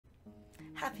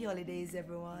Happy holidays,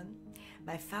 everyone.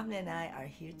 My family and I are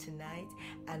here tonight,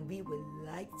 and we would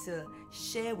like to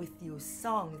share with you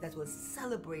songs that will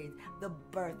celebrate the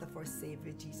birth of our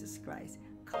Savior Jesus Christ.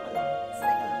 Come along, sing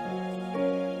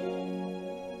along.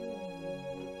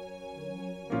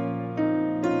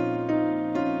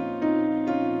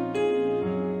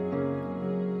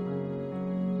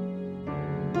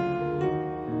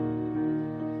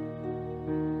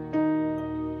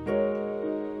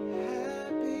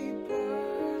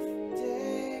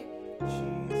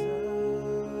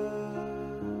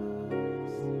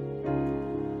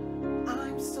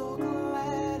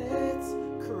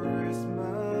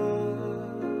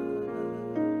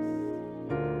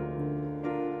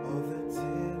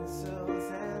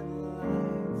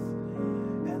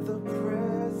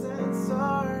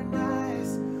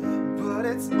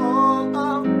 It's all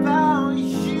about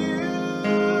you.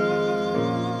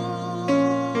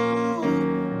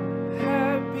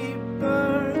 Happy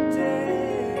birthday,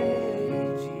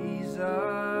 Jesus.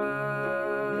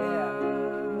 Yeah.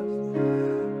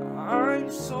 I'm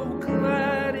so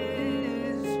glad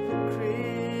it's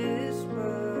Christmas.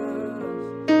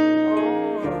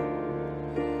 Oh,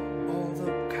 all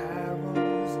the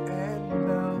carols and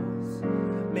bells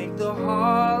make the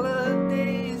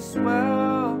holidays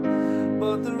swell.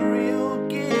 But the real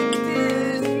gift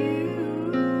is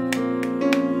you.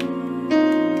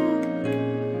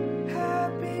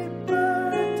 Happy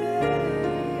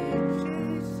birthday,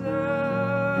 Jesus.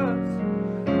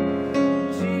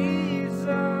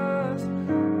 Jesus,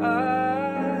 I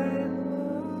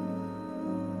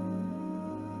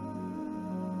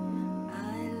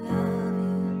love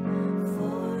you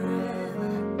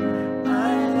forever. I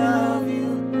love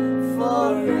you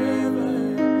forever.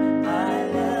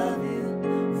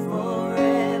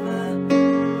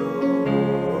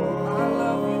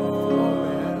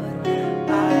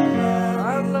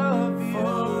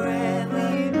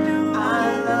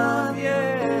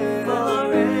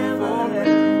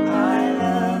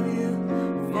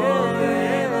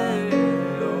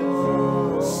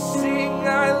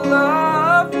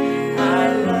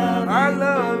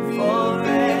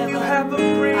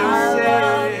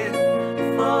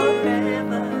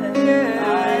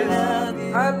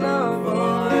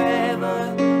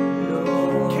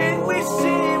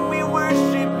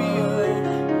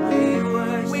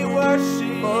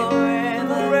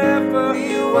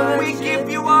 We give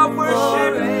you our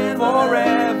worship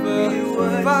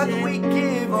forever. Father, we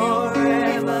give you,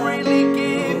 we freely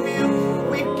give you,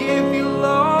 we give you,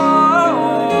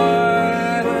 Lord.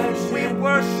 We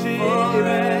worship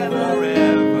forever.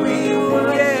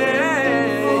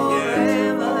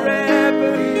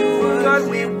 Forever. God,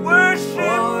 we worship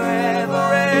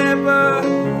forever.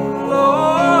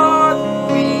 Lord,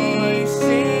 we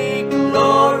sing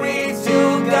glory to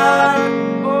God.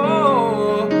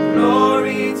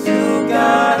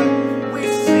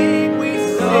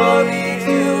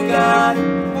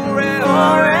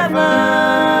 Forever.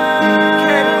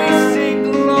 Can we sing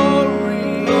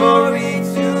glory? Glory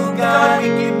to God. We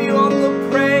give you all the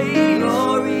praise.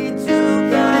 Glory to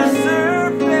God. You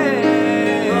deserve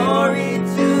it. Glory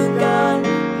to God.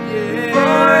 Yeah.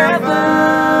 Forever.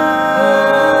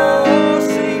 Oh,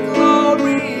 sing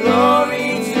glory. Glory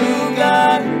to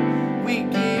God. We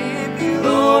give you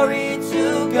glory to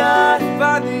God.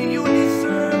 Father, you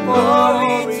deserve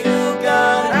glory to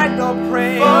God. And the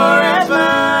praise. Forever.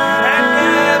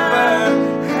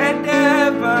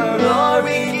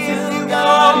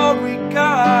 Glory,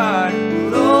 God.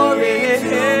 Glory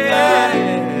to God.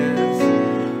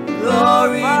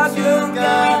 Glory to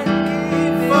God.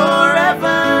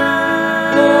 Forever.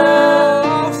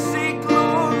 Oh, sing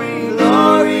glory.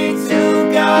 Glory to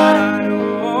God.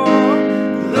 Oh,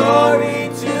 glory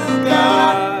to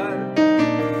God.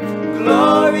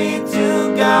 Glory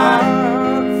to God.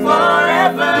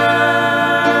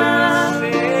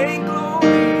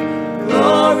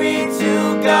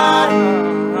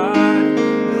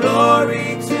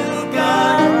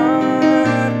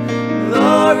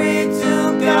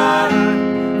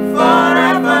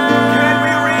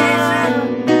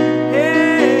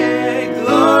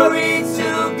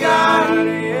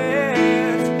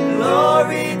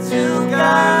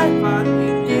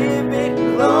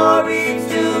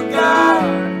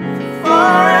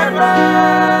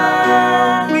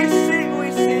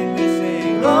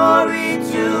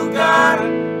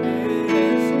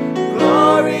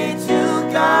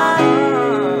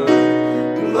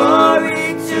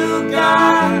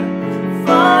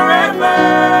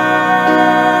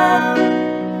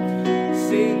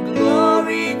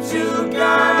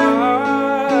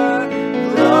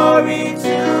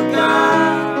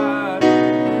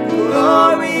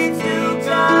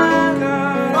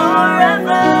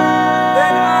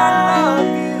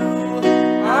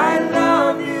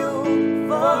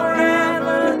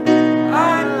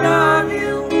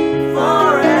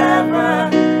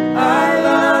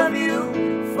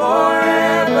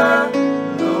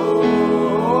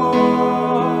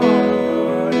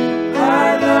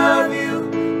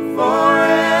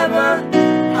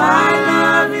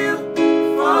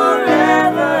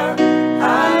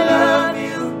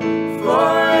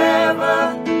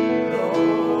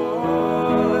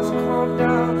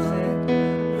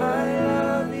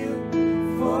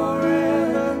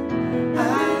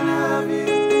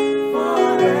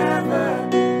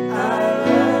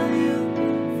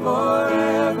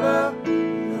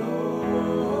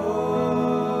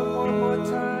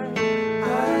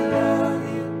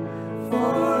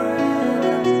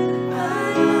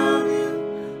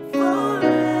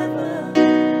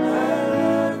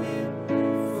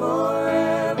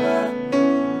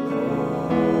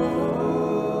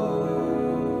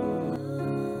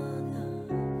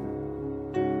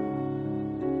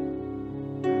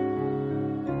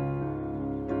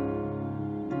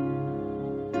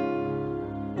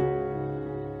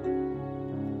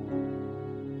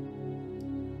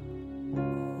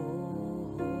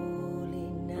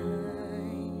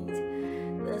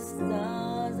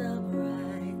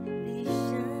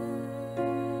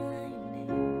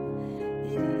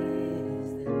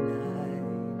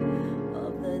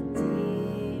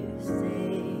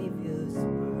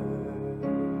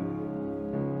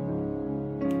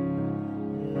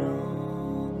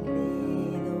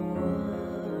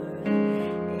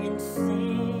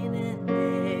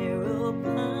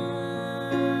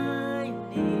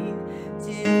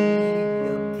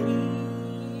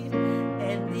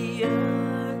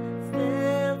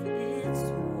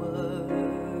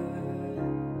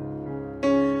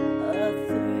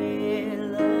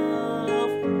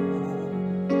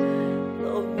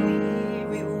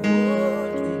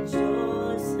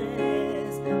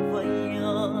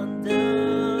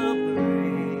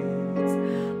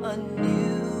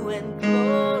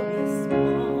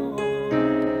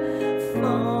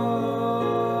 fall.